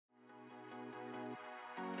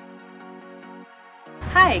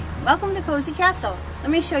Hi, welcome to Cozy Castle.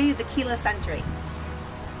 Let me show you the keyless entry.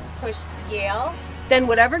 Push Yale, then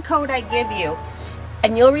whatever code I give you,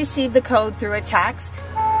 and you'll receive the code through a text.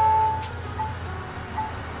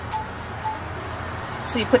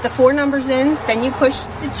 So you put the 4 numbers in, then you push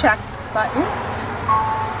the check button.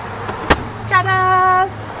 Ta-da!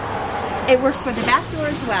 It works for the back door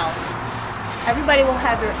as well. Everybody will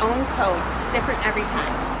have their own code. It's different every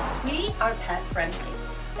time. We are pet friendly,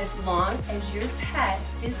 as long as your pet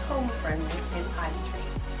is home friendly and potty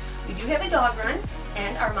trained. We do have a dog run,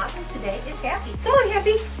 and our motto today is happy. Come on,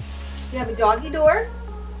 Happy. You have a doggy door.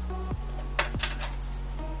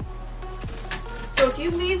 So if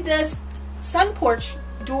you leave this sun porch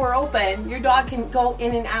door open, your dog can go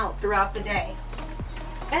in and out throughout the day.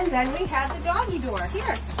 And then we have the doggy door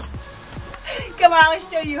here. Come on,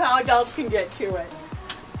 let's show you how adults can get to it.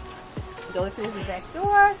 Go through the back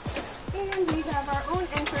door. And we have our own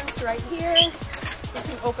entrance right here. We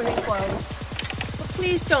can open and close. But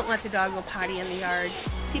please don't let the dog go potty in the yard.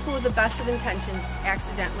 People with the best of intentions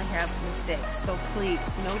accidentally have mistakes. So please,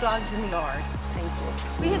 no dogs in the yard. Thank you.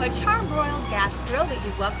 We have a charbroiled gas grill that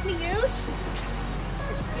you're welcome to use.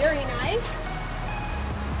 It's very nice.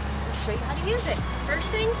 I'll show you how to use it. First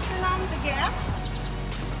thing, turn on the gas.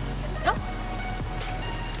 There we go.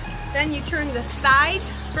 Then you turn the side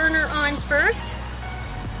burner on first.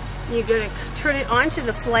 You're going to turn it on to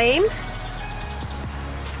the flame,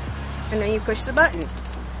 and then you push the button,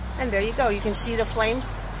 and there you go. You can see the flame.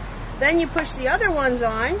 Then you push the other ones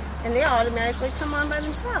on, and they automatically come on by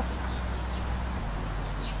themselves.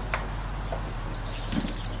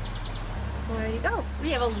 There you go.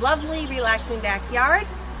 We have a lovely, relaxing backyard,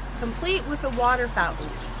 complete with a water fountain.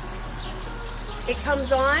 It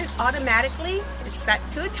comes on automatically. It's set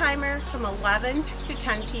to a timer from 11 to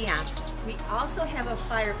 10 p.m. We also have a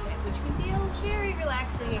fire pit, which can be a very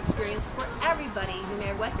relaxing experience for everybody, no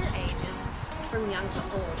matter what their age is, from young to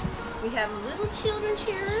old. We have little children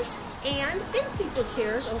chairs and big people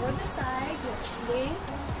chairs over the side. You have a swing,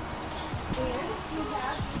 and you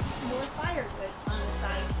have more firewood on the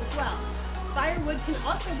side as well. Firewood can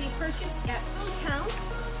also be purchased at Food Town,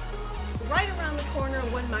 right around the corner,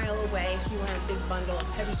 1 mile away, if you want a big bundle of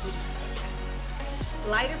heavy-duty.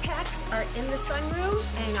 Lighter packs are in the sunroom,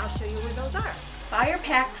 and I'll show you where those are. Fire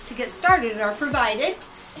packs to get started are provided.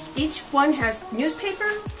 Each one has newspaper,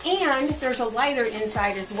 and there's a lighter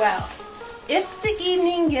inside as well. If the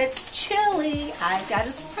evening gets chilly, I've got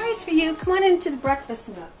a surprise for you. Come on into the breakfast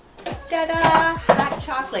nook. Ta-da! Hot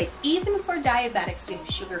chocolate, even for diabetics, we have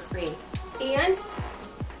sugar-free. And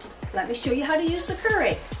let me show you how to use the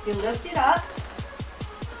Keurig. You lift it up,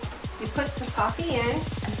 you put the coffee in,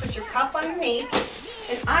 and put your cup underneath.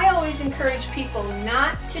 And I always encourage people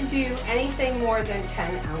not to do anything more than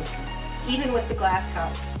 10 ounces, even with the glass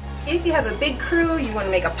cups. If you have a big crew, you want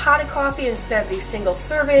to make a pot of coffee instead of these single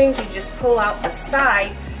servings, you just pull out the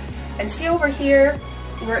side and see over here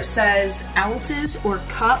where it says ounces or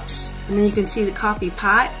cups, and then you can see the coffee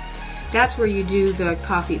pot. That's where you do the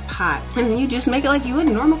coffee pot. And then you just make it like you would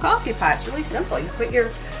a normal coffee pot. It's really simple. You put your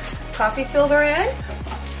coffee filter in,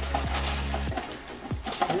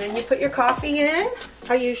 and then you put your coffee in.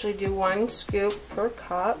 I usually do 1 scoop per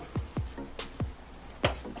cup.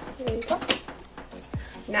 There you go.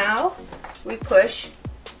 Now we push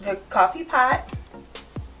the coffee pot,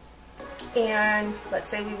 and let's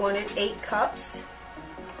say we wanted 8 cups.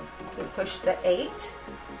 We push the 8,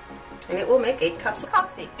 and it will make 8 cups of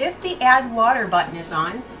coffee. If the add water button is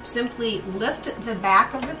on, simply lift the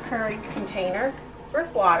back of the Keurig container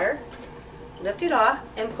with water, lift it off,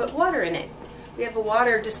 and put water in it. We have a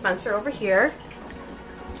water dispenser over here.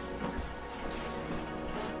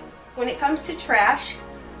 When it comes to trash,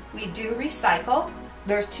 we do recycle.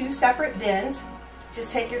 There's 2 separate bins.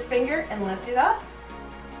 Just take your finger and lift it up.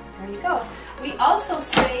 There you go. We also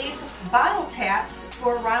save bottle taps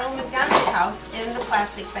for Ronald McDonald's house in the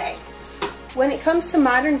plastic bag. When it comes to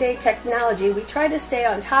modern day technology, we try to stay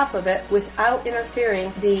on top of it without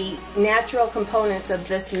interfering the natural components of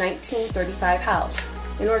this 1935 house.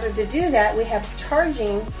 In order to do that, we have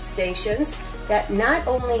charging stations that not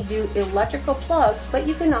only do electrical plugs, but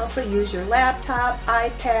you can also use your laptop,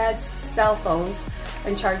 iPads, cell phones,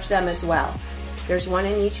 and charge them as well. There's 1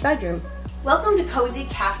 in each bedroom. Welcome to Cozy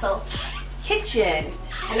Castle Kitchen,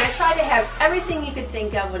 and I try to have everything you could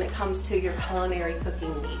think of when it comes to your culinary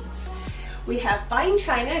cooking needs. We have fine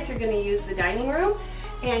china if you're going to use the dining room,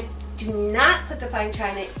 and do not put the fine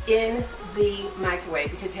china in the microwave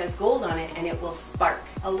because it has gold on it and it will spark.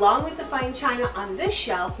 Along with the fine china on this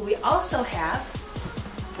shelf, we also have,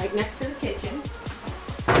 right next to the kitchen,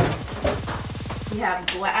 we have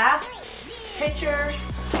glass pitchers,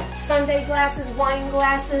 sundae glasses, wine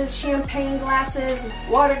glasses, champagne glasses,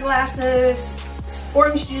 water glasses,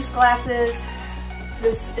 orange juice glasses.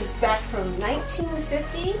 This is back from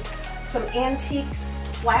 1950, some antique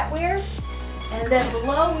flatware. And then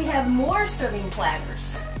below we have more serving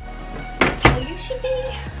platters. So you should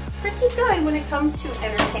be pretty good when it comes to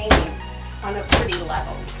entertaining on a pretty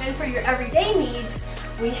level. And for your everyday needs,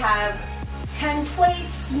 we have 10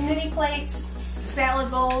 plates, mini plates,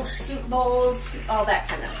 salad bowls, soup bowls, all that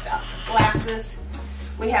kind of stuff. Glasses.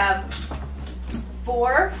 We have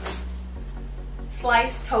 4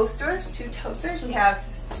 sliced toasters, 2 toasters. We have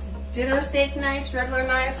dinner steak knives, regular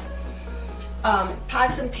knives,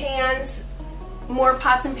 pots and pans, more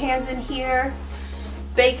pots and pans in here,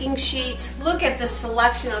 baking sheets. Look at the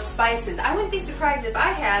selection of spices. I wouldn't be surprised if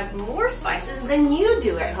I have more spices than you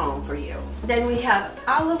do at home for you. Then we have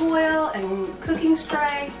olive oil and cooking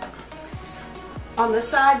spray. On the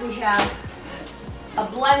side we have a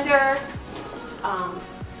blender,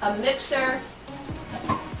 a mixer.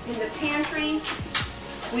 In the pantry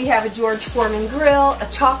we have a George Foreman grill, a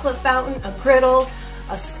chocolate fountain, a griddle,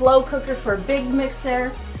 a slow cooker for a big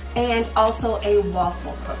mixer, and also a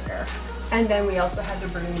waffle cooker. And then we also have the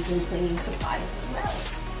brooms and cleaning supplies as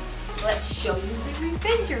well. Let's show you the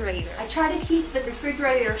refrigerator. I try to keep the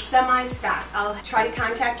refrigerator semi-stocked. I'll try to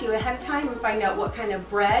contact you ahead of time and find out what kind of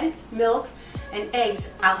bread, milk, and eggs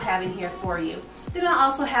I'll have in here for you. Then I'll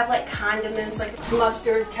also have like condiments like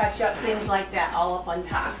mustard, ketchup, things like that all up on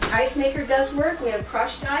top. Ice maker does work. We have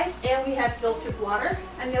crushed ice and we have filtered water.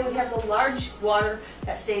 And then we have the large water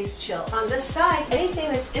that stays chilled. On this side,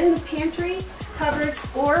 anything that's in the pantry, cupboards,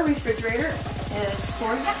 or refrigerator is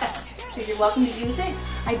for guests. So you're welcome to use it.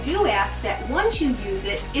 I do ask that once you use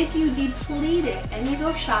it, if you deplete it and you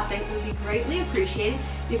go shopping, it would be greatly appreciated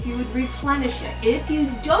if you would replenish it. If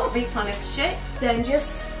you don't replenish it, then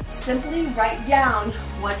just simply write down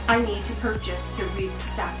what I need to purchase to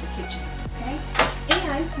restock the kitchen, okay?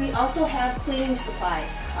 And we also have cleaning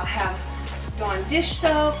supplies. I'll have Dawn dish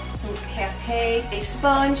soap, some Cascade, a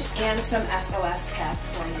sponge, and some SOS pads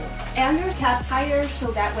for you. And they're kept tighter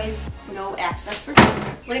so that way no access for dirt.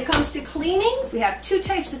 When it comes to cleaning, we have 2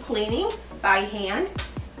 types of cleaning, by hand.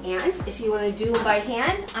 And if you want to do them by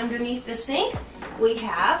hand, underneath the sink, we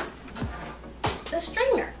have the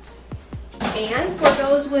strainer. And for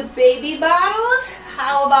those with baby bottles,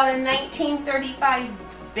 how about a 1935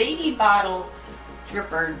 baby bottle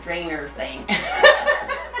dripper drainer thing?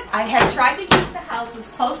 I have tried to keep the house as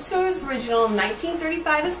close to its original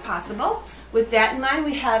 1935 as possible. With that in mind,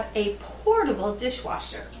 we have a portable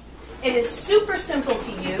dishwasher. It is super simple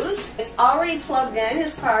to use. It's already plugged in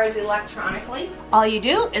as far as electronically. All you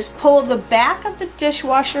do is pull the back of the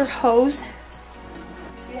dishwasher hose.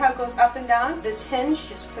 See how it goes up and down? This hinge,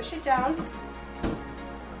 just push it down.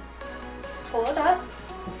 Pull it up.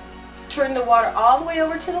 Turn the water all the way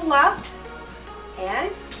over to the left.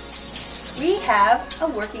 And we have a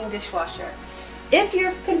working dishwasher. If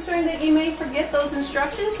you're concerned that you may forget those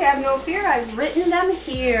instructions, have no fear, I've written them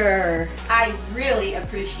here. I really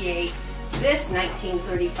appreciate this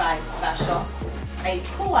 1935 special, a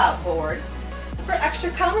pull-out board for extra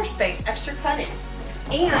counter space, extra cutting.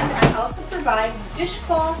 And I also provide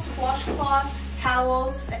dishcloths, washcloths,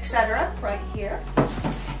 towels, etc. right here.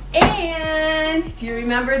 And do you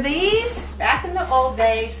remember these? Back in the old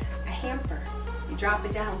days, a hamper. You drop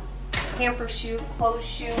it down. Hamper chute, clothes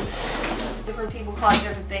chute. Different people call it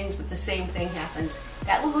different things, but the same thing happens.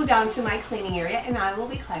 That will go down to my cleaning area and I will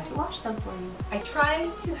be glad to wash them for you. I try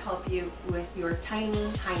to help you with your tiny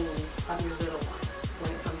of your little ones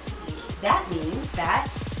when it comes to eating. That means that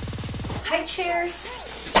high chairs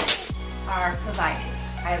are provided.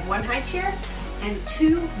 I have 1 high chair and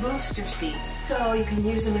 2 booster seats. So you can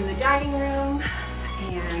use them in the dining room.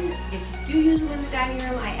 And if you do use them in the dining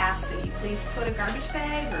room, I ask that you please put a garbage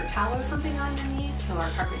bag or a towel or something underneath so our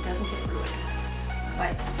carpet doesn't get ruined.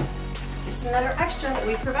 But just another extra that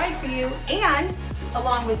we provide for you. And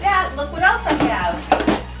along with that, look what else I have.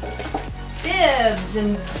 Bibs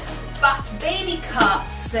and baby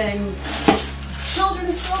cups and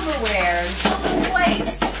children's silverware and children's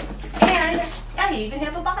plates. And I even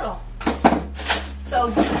have a bottle.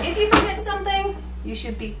 So if you forget something, you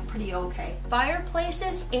should be pretty okay.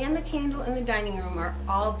 Fireplaces and the candle in the dining room are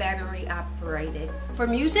all battery operated. For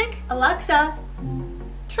music, Alexa,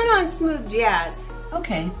 turn on smooth jazz.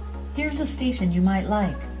 Okay, here's a station you might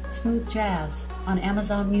like. Smooth Jazz on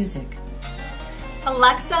Amazon Music.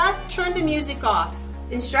 Alexa, turn the music off.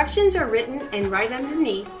 Instructions are written and right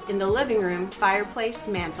underneath in the living room fireplace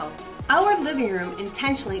mantle. Our living room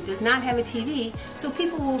intentionally does not have a TV, so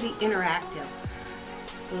people will be interactive.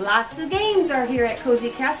 Lots of games are here at Cozy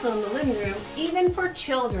Castle in the living room, even for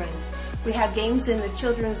children. We have games in the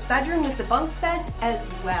children's bedroom with the bunk beds as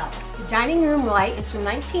well. The dining room light is from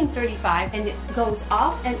 1935 and it goes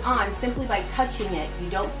off and on simply by touching it. You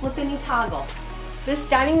don't flip any toggle. This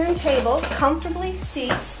dining room table comfortably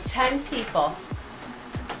seats 10 people.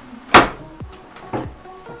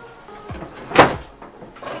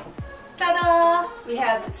 Ta-da! We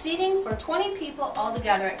have seating for 20 people all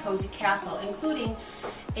together at Cozy Castle, including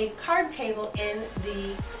a card table in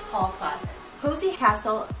the hall closet. Cozy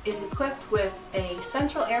Castle is equipped with a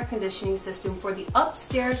central air conditioning system for the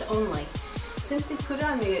upstairs only. Simply put it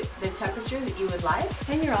on the temperature that you would like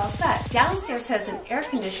and you're all set. Downstairs has an air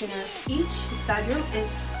conditioner. Each bedroom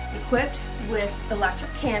is equipped with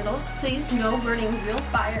electric candles. Please, no burning real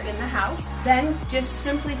fire in the house. Then just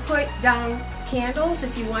simply put down candles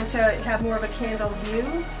if you want to have more of a candle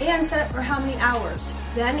view and set it for how many hours.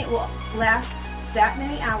 Then it will last that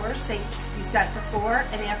many hours. Say you set for 4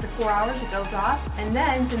 and after 4 hours it goes off, and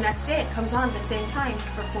then the next day it comes on at the same time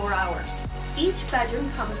for 4 hours. Each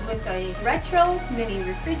bedroom comes with a retro mini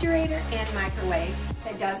refrigerator and microwave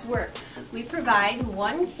that does work. We provide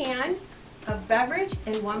 1 can of beverage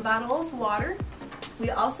and 1 bottle of water. We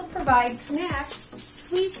also provide snacks,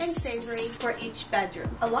 sweet and savory, for each bedroom,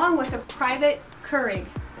 along with a private keurig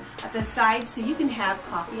at the side so you can have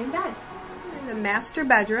coffee in bed. The master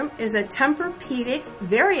bedroom is a Tempur-Pedic,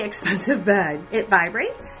 very expensive bed. It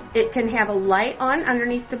vibrates. It can have a light on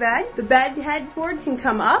underneath the bed. The bed headboard can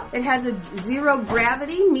come up. It has a 0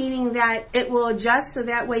 gravity, meaning that it will adjust so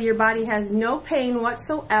that way your body has no pain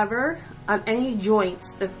whatsoever on any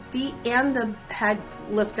joints. The feet and the head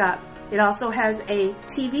lift up. It also has a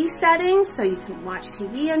TV setting, so you can watch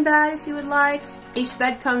TV in bed if you would like. Each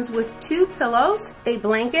bed comes with 2 pillows, a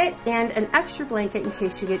blanket, and an extra blanket in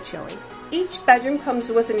case you get chilly. Each bedroom comes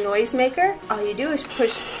with a noisemaker. All you do is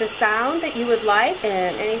push the sound that you would like,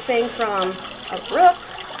 and anything from a brook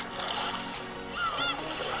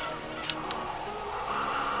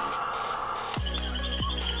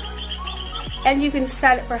and you can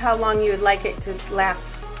set it for how long you would like it to last.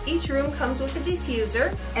 Each room comes with a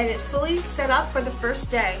diffuser and it's fully set up for the first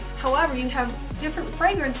day. However, you have different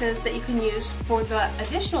fragrances that you can use for the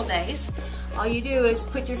additional days. All you do is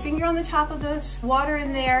put your finger on the top of this water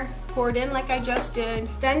in there, pour it in like I just did,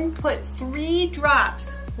 then put 3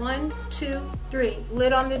 drops, 1, 2, 3,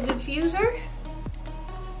 lid on the diffuser,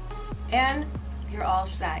 and you're all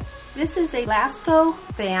set. This is a Lasko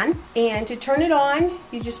fan, and to turn it on,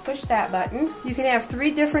 you just push that button. You can have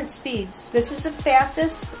 3 different speeds. This is the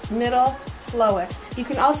fastest, middle, slowest. You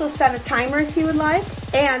can also set a timer if you would like,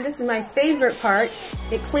 and this is my favorite part.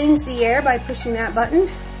 It cleans the air by pushing that button,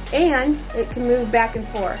 and it can move back and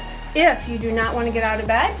forth. If you do not want to get out of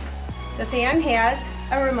bed, the fan has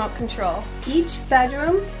a remote control. Each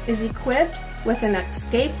bedroom is equipped with an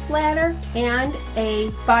escape ladder and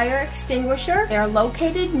a fire extinguisher. They are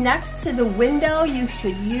located next to the window you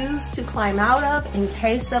should use to climb out of in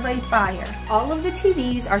case of a fire. All of the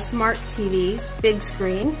TVs are smart TVs, big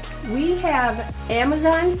screen. We have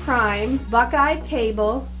Amazon Prime, Buckeye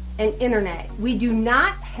Cable, and Internet. We do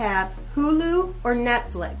not have Hulu or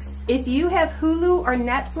Netflix. If you have Hulu or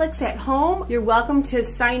Netflix at home, you're welcome to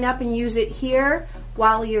sign up and use it here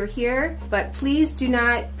while you're here, but please do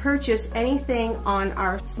not purchase anything on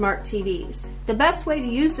our smart TVs. The best way to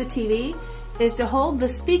use the TV is to hold the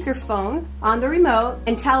speakerphone on the remote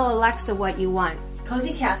and tell Alexa what you want.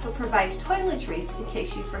 Cozy Castle provides toiletries in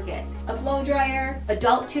case you forget. A blow dryer,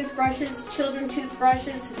 adult toothbrushes, children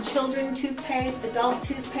toothbrushes, children toothpaste, adult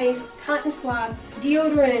toothpaste, cotton swabs,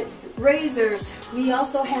 deodorant, razors. We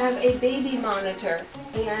also have a baby monitor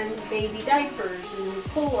and baby diapers and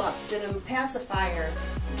pull-ups and a pacifier,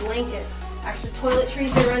 blankets. Extra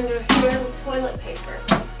toiletries are under here with toilet paper.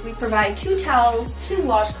 We provide 2 towels, 2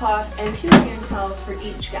 washcloths, and 2 hand towels for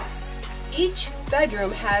each guest. Each bedroom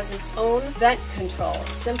has its own vent control.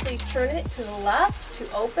 Simply turn it to the left to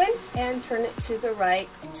open and turn it to the right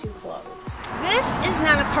to close. This is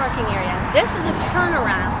not a parking area. This is a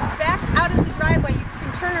turnaround. Back out of the driveway, you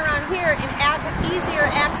can turn around here and add easier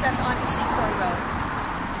access